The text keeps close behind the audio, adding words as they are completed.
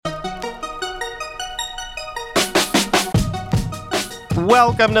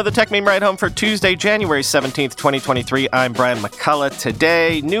Welcome to the Tech Meme Ride Home for Tuesday, January 17th, 2023. I'm Brian McCullough.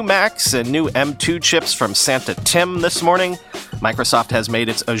 Today, new Macs and new M2 chips from Santa Tim this morning. Microsoft has made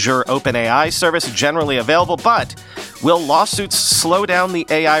its Azure OpenAI service generally available, but will lawsuits slow down the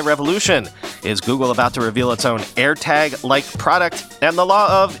AI revolution? Is Google about to reveal its own AirTag-like product? And the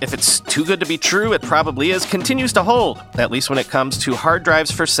law of, if it's too good to be true, it probably is, continues to hold, at least when it comes to hard drives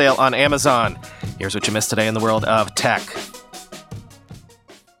for sale on Amazon. Here's what you missed today in the world of tech.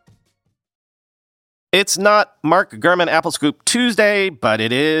 It's not Mark Gurman Apple Scoop Tuesday, but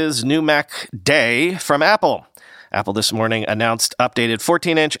it is New Mac Day from Apple. Apple this morning announced updated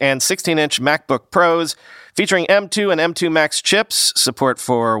 14-inch and 16-inch MacBook Pros featuring M2 and M2 Max chips, support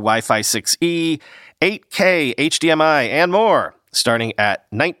for Wi-Fi 6E, 8K, HDMI, and more, starting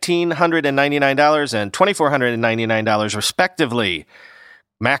at $1,999 and $2,499 respectively.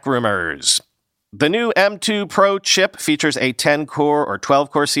 Mac rumors. The new M2 Pro chip features a 10-core or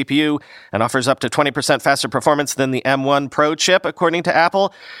 12-core CPU and offers up to 20% faster performance than the M1 Pro chip, according to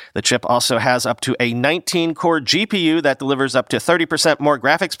Apple. The chip also has up to a 19-core GPU that delivers up to 30% more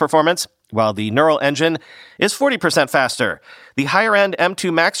graphics performance, while the neural engine is 40% faster. The higher-end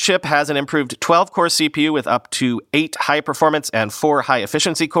M2 Max chip has an improved 12-core CPU with up to 8 high-performance and 4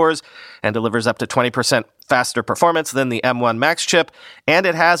 high-efficiency cores and delivers up to 20% faster performance than the M1 Max chip, and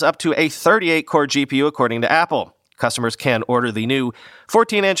it has up to a 38-core GPU, according to Apple. Customers can order the new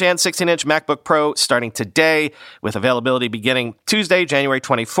 14-inch and 16-inch MacBook Pro starting today, with availability beginning Tuesday, January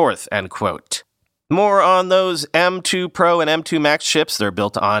 24th, end quote. More on those M2 Pro and M2 Max chips. They're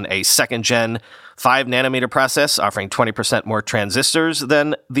built on a second-gen 5nm process, offering 20% more transistors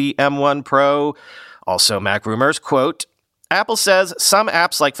than the M1 Pro. Also, Mac rumors, quote, Apple says some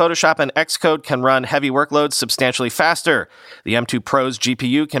apps like Photoshop and Xcode can run heavy workloads substantially faster. The M2 Pro's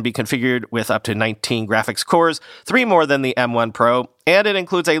GPU can be configured with up to 19 graphics cores, 3 more than the M1 Pro, and it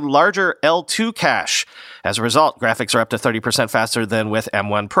includes a larger L2 cache. As a result, graphics are up to 30% faster than with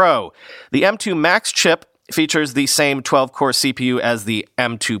M1 Pro. The M2 Max chip features the same 12-core CPU as the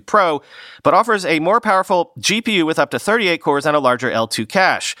M2 Pro, but offers a more powerful GPU with up to 38 cores and a larger L2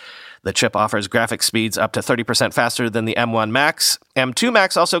 cache. The chip offers graphic speeds up to 30% faster than the M1 Max. M2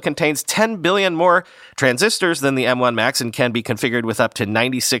 Max also contains 10 billion more transistors than the M1 Max and can be configured with up to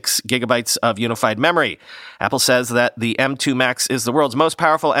 96 gigabytes of unified memory. Apple says that the M2 Max is the world's most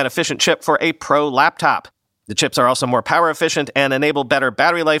powerful and efficient chip for a pro laptop. The chips are also more power efficient and enable better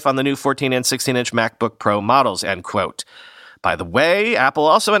battery life on the new 14 and 16-inch MacBook Pro models, end quote. By the way, Apple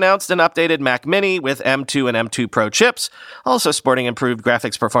also announced an updated Mac Mini with M2 and M2 Pro chips, also sporting improved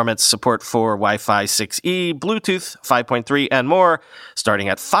graphics performance, support for Wi-Fi 6E, Bluetooth 5.3, and more, starting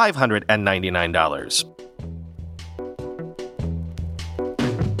at $599.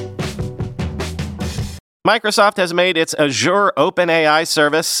 Microsoft has made its Azure OpenAI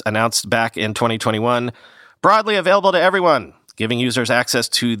service, announced back in 2021, broadly available to everyone, giving users access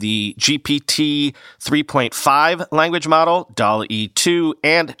to the GPT 3.5 language model, DALL-E 2,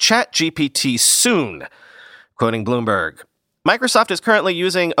 and ChatGPT soon. Quoting Bloomberg, Microsoft is currently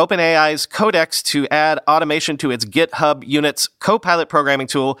using OpenAI's Codex to add automation to its GitHub Unit's Copilot programming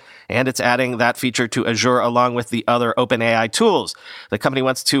tool, and it's adding that feature to Azure along with the other OpenAI tools. The company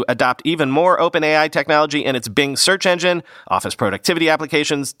wants to adopt even more OpenAI technology in its Bing search engine, Office productivity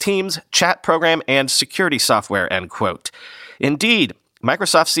applications, Teams, chat program, and security software, end quote. Indeed,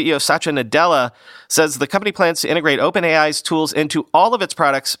 Microsoft CEO Satya Nadella says the company plans to integrate OpenAI's tools into all of its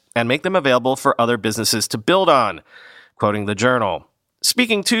products and make them available for other businesses to build on. Quoting the Journal,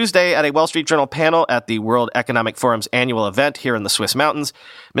 speaking Tuesday at a Wall Street Journal panel at the World Economic Forum's annual event here in the Swiss mountains,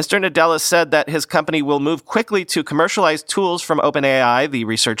 Mr. Nadella said that his company will move quickly to commercialize tools from OpenAI, the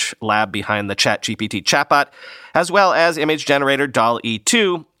research lab behind the ChatGPT chatbot, as well as image generator DALL-E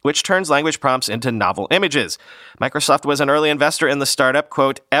 2, which turns language prompts into novel images. Microsoft was an early investor in the startup.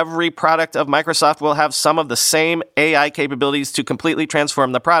 Quote, every product of Microsoft will have some of the same AI capabilities to completely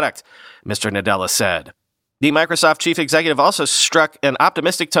transform the product, Mr. Nadella said. The Microsoft chief executive also struck an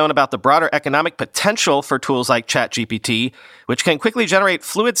optimistic tone about the broader economic potential for tools like ChatGPT, which can quickly generate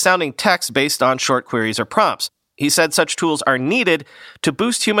fluid-sounding text based on short queries or prompts. He said such tools are needed to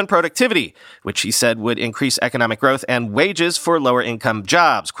boost human productivity, which he said would increase economic growth and wages for lower-income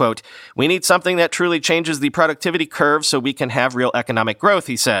jobs. Quote, we need something that truly changes the productivity curve so we can have real economic growth,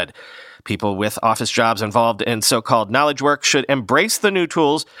 he said. People with office jobs involved in so-called knowledge work should embrace the new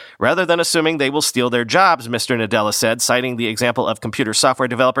tools rather than assuming they will steal their jobs, Mr. Nadella said, citing the example of computer software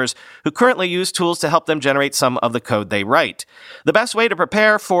developers who currently use tools to help them generate some of the code they write. The best way to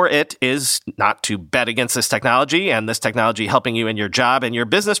prepare for it is not to bet against this technology and this technology helping you in your job and your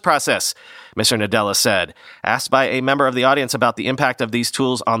business process, Mr. Nadella said. Asked by a member of the audience about the impact of these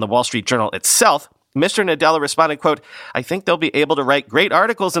tools on the Wall Street Journal itself, Mr. Nadella responded, quote, "I think they'll be able to write great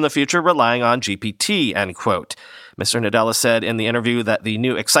articles in the future relying on GPT," end quote. Mr. Nadella said in the interview that the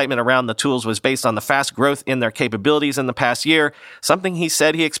new excitement around the tools was based on the fast growth in their capabilities in the past year, something he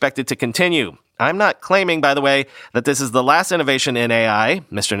said he expected to continue. "I'm not claiming, by the way, that this is the last innovation in AI,"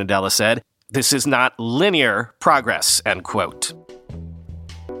 Mr. Nadella said. "This is not linear progress," end quote.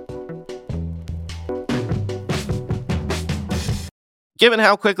 Given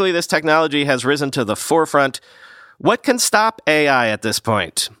how quickly this technology has risen to the forefront, what can stop AI at this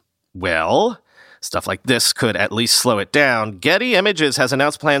point? Well, stuff like this could at least slow it down. Getty Images has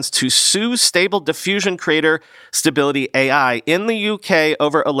announced plans to sue Stable Diffusion creator Stability AI in the UK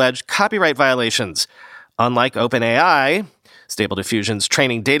over alleged copyright violations. Unlike OpenAI, Stable Diffusion's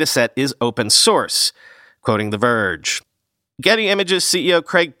training dataset is open source. Quoting The Verge, Getty Images CEO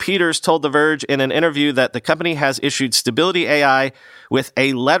Craig Peters told The Verge in an interview that the company has issued Stability AI with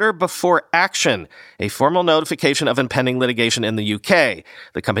a letter before action, a formal notification of impending litigation in the UK.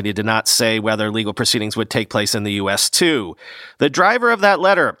 The company did not say whether legal proceedings would take place in the US too. The driver of that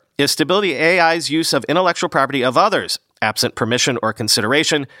letter is Stability AI's use of intellectual property of others, absent permission or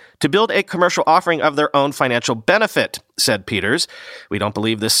consideration, to build a commercial offering of their own financial benefit, said Peters. "We don't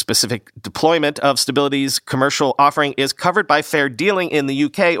believe this specific deployment of Stability's commercial offering is covered by fair dealing in the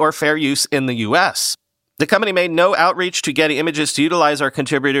UK or fair use in the US. The company made no outreach to Getty Images to utilize our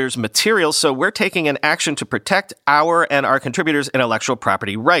contributors' materials, so we're taking an action to protect our and our contributors' intellectual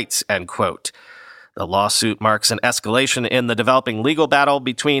property rights," end quote. The lawsuit marks an escalation in the developing legal battle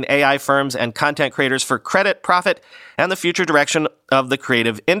between AI firms and content creators for credit, profit, and the future direction of the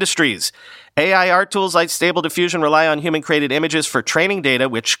creative industries. AI art tools like Stable Diffusion rely on human-created images for training data,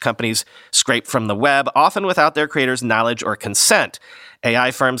 which companies scrape from the web, often without their creators' knowledge or consent.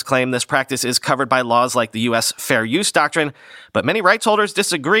 AI firms claim this practice is covered by laws like the U.S. Fair Use Doctrine, but many rights holders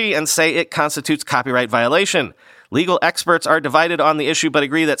disagree and say it constitutes copyright violation. Legal experts are divided on the issue but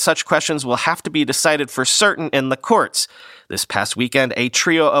agree that such questions will have to be decided for certain in the courts. This past weekend, a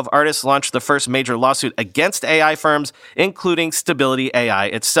trio of artists launched the first major lawsuit against AI firms, including Stability AI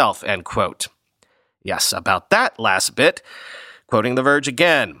itself, end quote. Yes, about that last bit. Quoting The Verge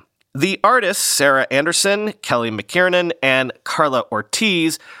again. The artists, Sarah Anderson, Kelly McKiernan, and Carla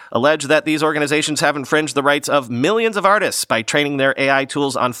Ortiz, allege that these organizations have infringed the rights of millions of artists by training their AI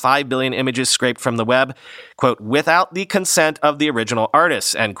tools on 5 billion images scraped from the web, quote, without the consent of the original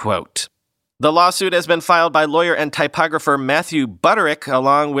artists, end quote. The lawsuit has been filed by lawyer and typographer Matthew Butterick,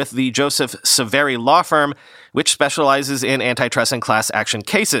 along with the Joseph Saveri law firm, which specializes in antitrust and class action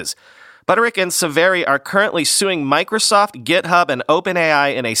cases. Butterick and Saveri are currently suing Microsoft, GitHub, and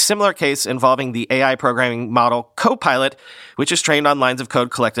OpenAI in a similar case involving the AI programming model Copilot, which is trained on lines of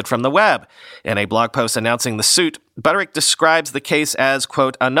code collected from the web. In a blog post announcing the suit, Butterick describes the case as,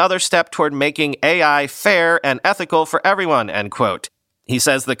 quote, another step toward making AI fair and ethical for everyone, end quote. He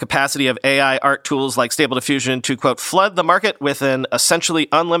says the capacity of AI art tools like Stable Diffusion to, quote, flood the market with an essentially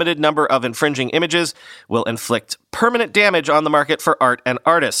unlimited number of infringing images will inflict permanent damage on the market for art and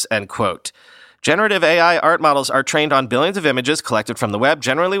artists, end quote. Generative AI art models are trained on billions of images collected from the web,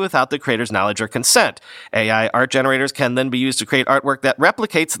 generally without the creator's knowledge or consent. AI art generators can then be used to create artwork that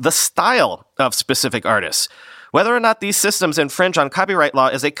replicates the style of specific artists. Whether or not these systems infringe on copyright law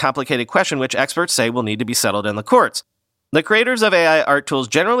is a complicated question which experts say will need to be settled in the courts. The creators of AI art tools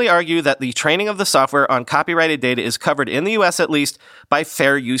generally argue that the training of the software on copyrighted data is covered, in the U.S. at least, by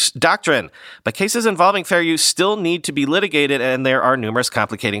fair use doctrine. But cases involving fair use still need to be litigated, and there are numerous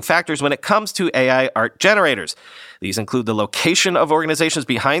complicating factors when it comes to AI art generators. These include the location of organizations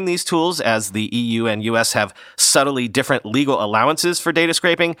behind these tools, as the EU and US have subtly different legal allowances for data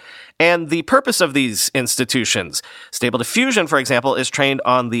scraping, and the purpose of these institutions. Stable Diffusion, for example, is trained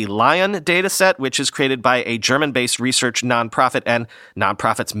on the Lion dataset, which is created by a German-based research nonprofit, and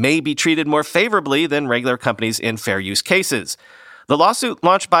nonprofits may be treated more favorably than regular companies in fair use cases. The lawsuit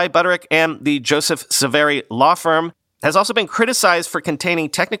launched by Butterick and the Joseph Saveri law firm has also been criticized for containing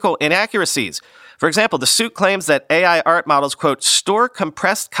technical inaccuracies. For example, the suit claims that AI art models, quote, store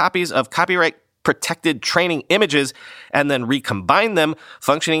compressed copies of copyright protected training images and then recombine them,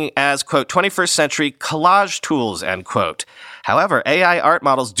 functioning as, quote, 21st century collage tools, end quote. However, AI art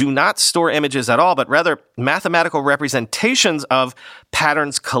models do not store images at all, but rather mathematical representations of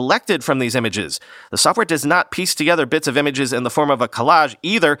patterns collected from these images. The software does not piece together bits of images in the form of a collage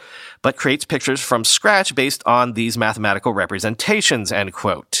either, but creates pictures from scratch based on these mathematical representations, end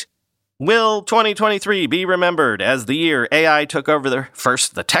quote. Will 2023 be remembered as the year AI took over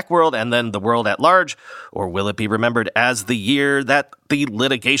first the tech world and then the world at large? Or will it be remembered as the year that the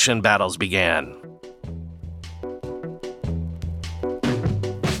litigation battles began?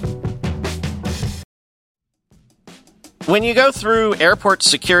 When you go through airport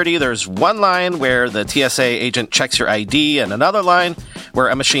security, there's one line where the TSA agent checks your ID and another line where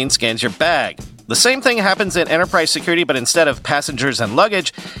a machine scans your bag. The same thing happens in enterprise security, but instead of passengers and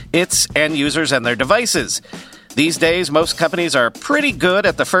luggage, it's end users and their devices. These days, most companies are pretty good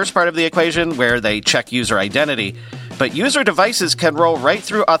at the first part of the equation where they check user identity, but user devices can roll right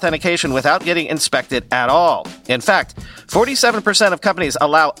through authentication without getting inspected at all. In fact, 47% of companies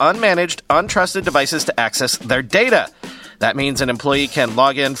allow unmanaged, untrusted devices to access their data. That means an employee can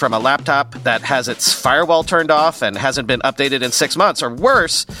log in from a laptop that has its firewall turned off and hasn't been updated in 6 months. Or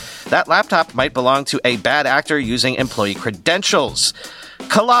worse, that laptop might belong to a bad actor using employee credentials.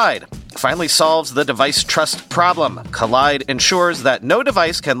 Kolide finally solves the device trust problem. Kolide ensures that no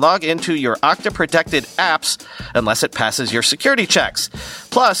device can log into your Okta-protected apps unless it passes your security checks.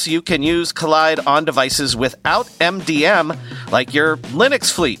 Plus, you can use Kolide on devices without MDM, like your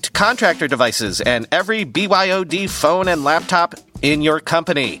Linux fleet, contractor devices, and every BYOD phone and laptop in your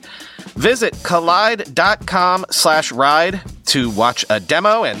company. Visit kolide.com/ride to watch a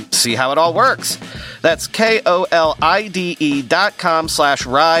demo and see how it all works. That's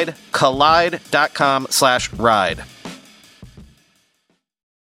KOLIDE.com/ride, kolide.com/ride.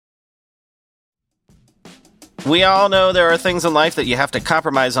 We all know there are things in life that you have to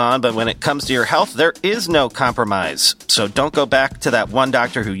compromise on, but when it comes to your health, there is no compromise. So don't go back to that one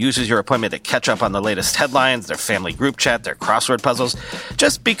doctor who uses your appointment to catch up on the latest headlines, their family group chat, their crossword puzzles,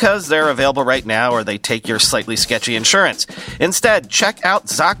 just because they're available right now or they take your slightly sketchy insurance. Instead, check out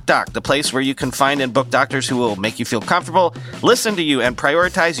ZocDoc, the place where you can find and book doctors who will make you feel comfortable, listen to you, and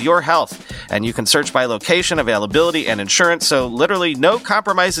prioritize your health. And you can search by location, availability, and insurance, so literally no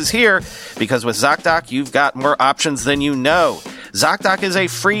compromises here, because with ZocDoc, you've got more options than you know. ZocDoc is a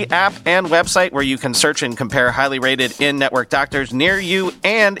free app and website where you can search and compare highly rated in-network doctors near you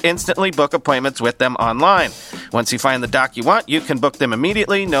and instantly book appointments with them online. Once you find the doc you want, you can book them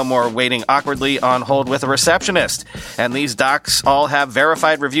immediately, no more waiting awkwardly on hold with a receptionist. And these docs all have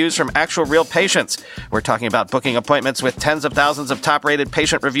verified reviews from actual real patients. We're talking about booking appointments with tens of thousands of top-rated,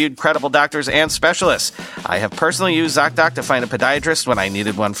 patient-reviewed, credible doctors and specialists. I have personally used ZocDoc to find a podiatrist when I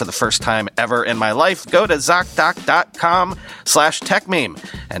needed one for the first time ever in my life. Go to ZocDoc.com/TechMeme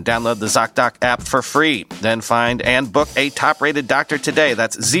and download the ZocDoc app for free. Then find and book a top-rated doctor today.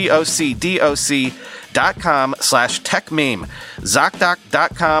 That's ZocDoc.com/TechMeme.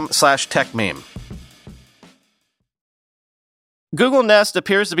 ZocDoc.com/TechMeme. Google Nest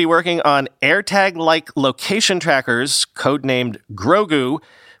appears to be working on AirTag-like location trackers, codenamed Grogu,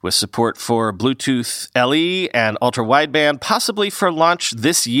 with support for Bluetooth LE and ultra-wideband, possibly for launch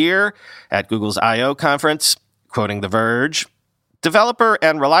this year at Google's I/O conference. Quoting The Verge, developer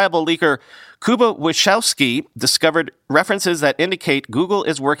and reliable leaker Kuba Wachowski discovered references that indicate Google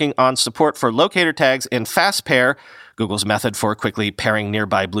is working on support for locator tags in FastPair, Google's method for quickly pairing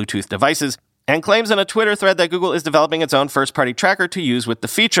nearby Bluetooth devices, and claims in a Twitter thread that Google is developing its own first-party tracker to use with the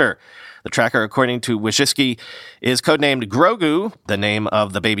feature. The tracker, according to Wachowski, is codenamed Grogu, the name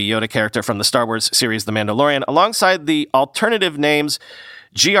of the Baby Yoda character from the Star Wars series The Mandalorian, alongside the alternative names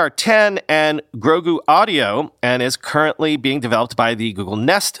GR10 and Grogu Audio, and is currently being developed by the Google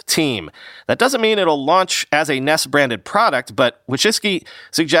Nest team. That doesn't mean it'll launch as a Nest-branded product, but Wachowski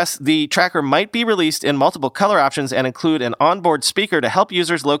suggests the tracker might be released in multiple color options and include an onboard speaker to help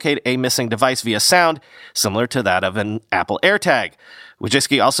users locate a missing device via sound, similar to that of an Apple AirTag.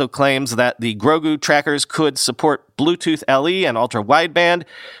 Wachowski also claims that the Grogu trackers could support Bluetooth LE and ultra-wideband.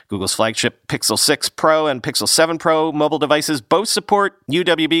 Google's flagship Pixel 6 Pro and Pixel 7 Pro mobile devices both support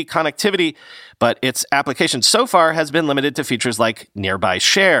UWB connectivity, but its application so far has been limited to features like Nearby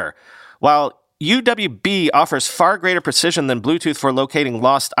Share. While UWB offers far greater precision than Bluetooth for locating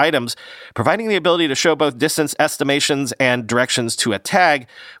lost items, providing the ability to show both distance estimations and directions to a tag.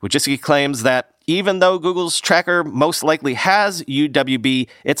 Wachowski claims that even though Google's tracker most likely has UWB,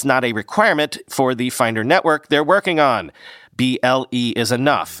 it's not a requirement for the Finder network they're working on. BLE is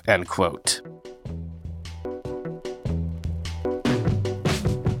enough, end quote.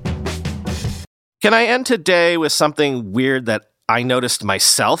 Can I end today with something weird that I noticed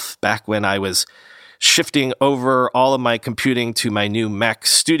myself back when I was shifting over all of my computing to my new Mac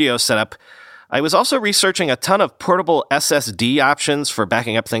Studio setup? I was also researching a ton of portable SSD options for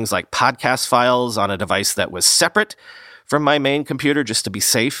backing up things like podcast files on a device that was separate from my main computer just to be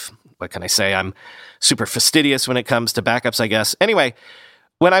safe. What can I say? I'm super fastidious when it comes to backups, I guess. Anyway,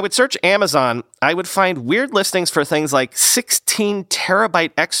 when I would search Amazon, I would find weird listings for things like 16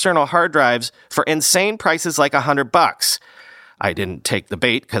 terabyte external hard drives for insane prices like $100. I didn't take the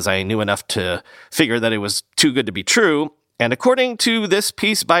bait because I knew enough to figure that it was too good to be true. And according to this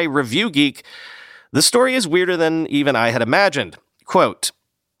piece by Review Geek, the story is weirder than even I had imagined. Quote,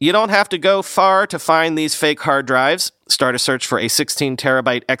 "You don't have to go far to find these fake hard drives. Start a search for a 16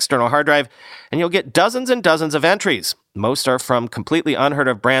 terabyte external hard drive, and you'll get dozens and dozens of entries. Most are from completely unheard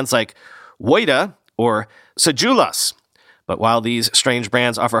of brands like Woida or Sejulas. But while these strange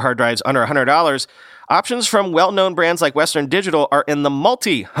brands offer hard drives under $100, options from well-known brands like Western Digital are in the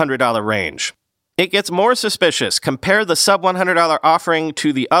multi-$100 range. It gets more suspicious. Compare the sub-$100 offering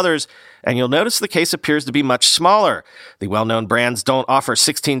to the others, and you'll notice the case appears to be much smaller. The well-known brands don't offer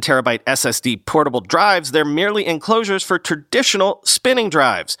 16 terabyte SSD portable drives. They're merely enclosures for traditional spinning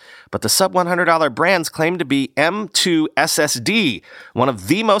drives. But the sub-$100 brands claim to be M2 SSD, one of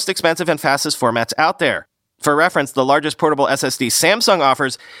the most expensive and fastest formats out there. For reference, the largest portable SSD Samsung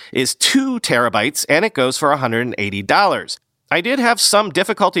offers is 2 terabytes, and it goes for $180. I did have some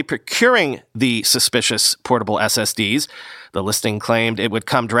difficulty procuring the suspicious portable SSDs. The listing claimed it would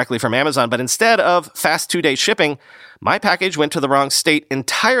come directly from Amazon, but instead of fast 2-day shipping, my package went to the wrong state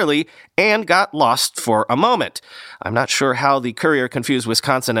entirely and got lost for a moment. I'm not sure how the courier confused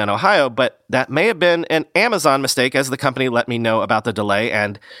Wisconsin and Ohio, but that may have been an Amazon mistake, as the company let me know about the delay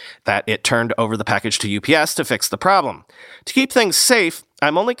and that it turned over the package to UPS to fix the problem. To keep things safe,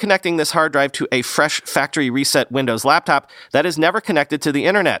 I'm only connecting this hard drive to a fresh factory reset Windows laptop that is never connected to the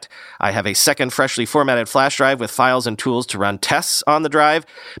internet. I have a second freshly formatted flash drive with files and tools to run tests on the drive.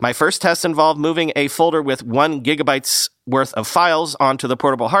 My first test involved moving a folder with 1 gigabyte worth of files onto the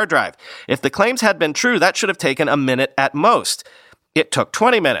portable hard drive. If the claims had been true, that should have taken a minute at most. It took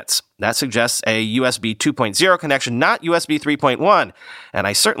 20 minutes. That suggests a USB 2.0 connection, not USB 3.1. And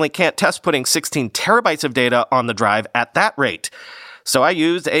I certainly can't test putting 16 terabytes of data on the drive at that rate. So I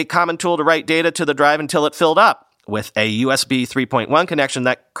used a common tool to write data to the drive until it filled up. With a USB 3.1 connection,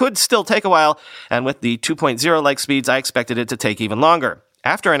 that could still take a while, and with the 2.0-like speeds, I expected it to take even longer.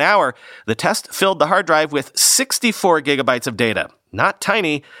 After an hour, the test filled the hard drive with 64 gigabytes of data. Not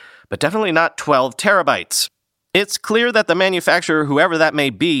tiny, but definitely not 12 terabytes. It's clear that the manufacturer, whoever that may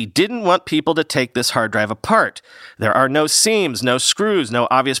be, didn't want people to take this hard drive apart. There are no seams, no screws, no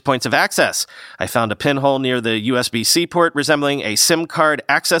obvious points of access. I found a pinhole near the USB-C port resembling a SIM card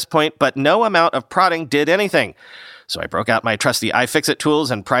access point, but no amount of prodding did anything. So I broke out my trusty iFixit tools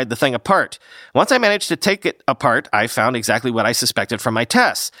and pried the thing apart. Once I managed to take it apart, I found exactly what I suspected from my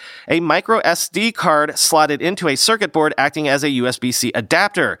tests. A micro SD card slotted into a circuit board acting as a USB-C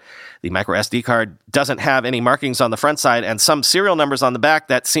adapter. The micro SD card doesn't have any markings on the front side and some serial numbers on the back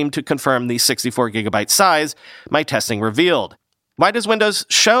that seem to confirm the 64 gigabyte size my testing revealed. Why does Windows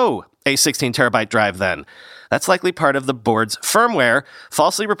show a 16 terabyte drive then? That's likely part of the board's firmware,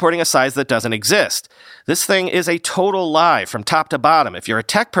 falsely reporting a size that doesn't exist. This thing is a total lie from top to bottom. If you're a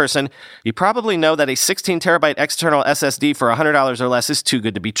tech person, you probably know that a 16 terabyte external SSD for $100 or less is too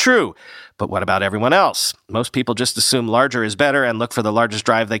good to be true. But what about everyone else? Most people just assume larger is better and look for the largest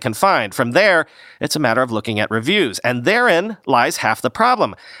drive they can find. From there, it's a matter of looking at reviews. And therein lies half the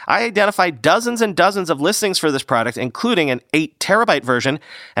problem. I identified dozens and dozens of listings for this product, including an 8 terabyte version,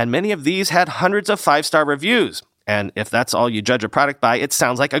 and many of these had hundreds of 5-star reviews. And if that's all you judge a product by, it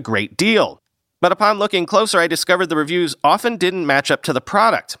sounds like a great deal. But upon looking closer, I discovered the reviews often didn't match up to the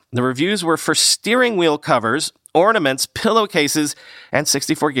product. The reviews were for steering wheel covers, ornaments, pillowcases, and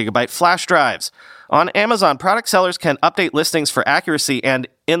 64 gigabyte flash drives. On Amazon, product sellers can update listings for accuracy and,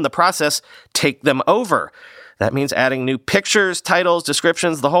 in the process, take them over. That means adding new pictures, titles,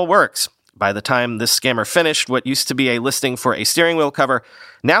 descriptions, the whole works. By the time this scammer finished, what used to be a listing for a steering wheel cover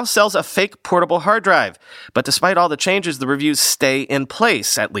now sells a fake portable hard drive. But despite all the changes, the reviews stay in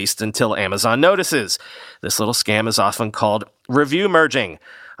place, at least until Amazon notices. This little scam is often called review merging.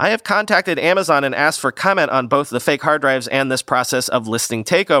 I have contacted Amazon and asked for comment on both the fake hard drives and this process of listing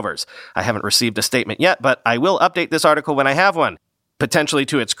takeovers. I haven't received a statement yet, but I will update this article when I have one. Potentially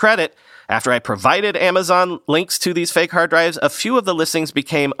to its credit, After I provided Amazon links to these fake hard drives, a few of the listings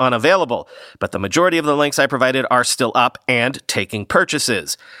became unavailable, but the majority of the links I provided are still up and taking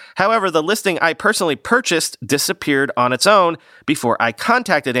purchases. However, the listing I personally purchased disappeared on its own before I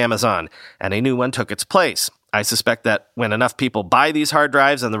contacted Amazon, and a new one took its place. I suspect that when enough people buy these hard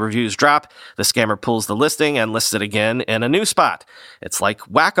drives and the reviews drop, the scammer pulls the listing and lists it again in a new spot. It's like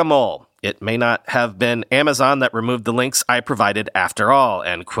whack-a-mole. It may not have been Amazon that removed the links I provided after all,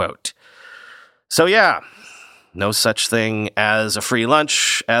 end quote. So yeah, no such thing as a free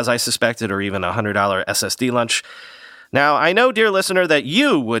lunch, as I suspected, or even a $100 SSD lunch. Now, I know, dear listener, that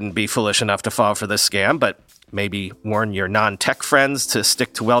you wouldn't be foolish enough to fall for this scam, but maybe warn your non-tech friends to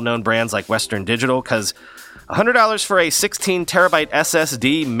stick to well-known brands like Western Digital, because $100 for a 16-terabyte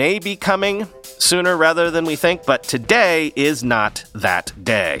SSD may be coming sooner rather than we think, but today is not that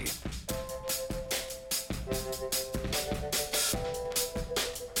day.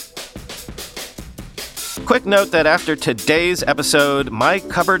 Quick note that after today's episode, my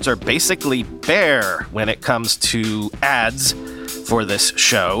cupboards are basically bare when it comes to ads for this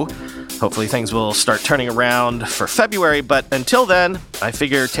show. Hopefully things will start turning around for February, but until then, I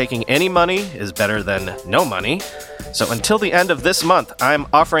figure taking any money is better than no money. So until the end of this month, I'm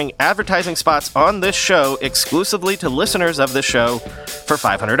offering advertising spots on this show exclusively to listeners of this show for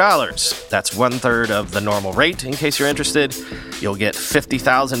 $500. That's 1/3 of the normal rate, in case you're interested. You'll get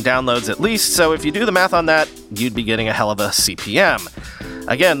 50,000 downloads at least, so if you do the math on that, you'd be getting a hell of a CPM.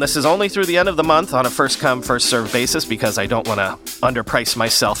 Again, this is only through the end of the month on a first-come, first-served basis because I don't want to underprice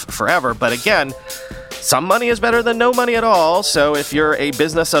myself forever. But again, some money is better than no money at all, so if you're a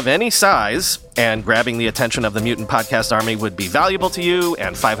business of any size and grabbing the attention of the Mutant Podcast Army would be valuable to you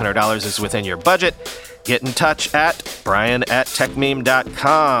and $500 is within your budget, get in touch at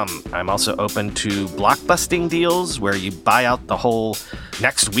brian@techmeme.com. I'm also open to blockbusting deals where you buy out the whole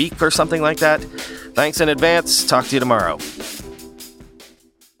next week or something like that. Thanks in advance. Talk to you tomorrow.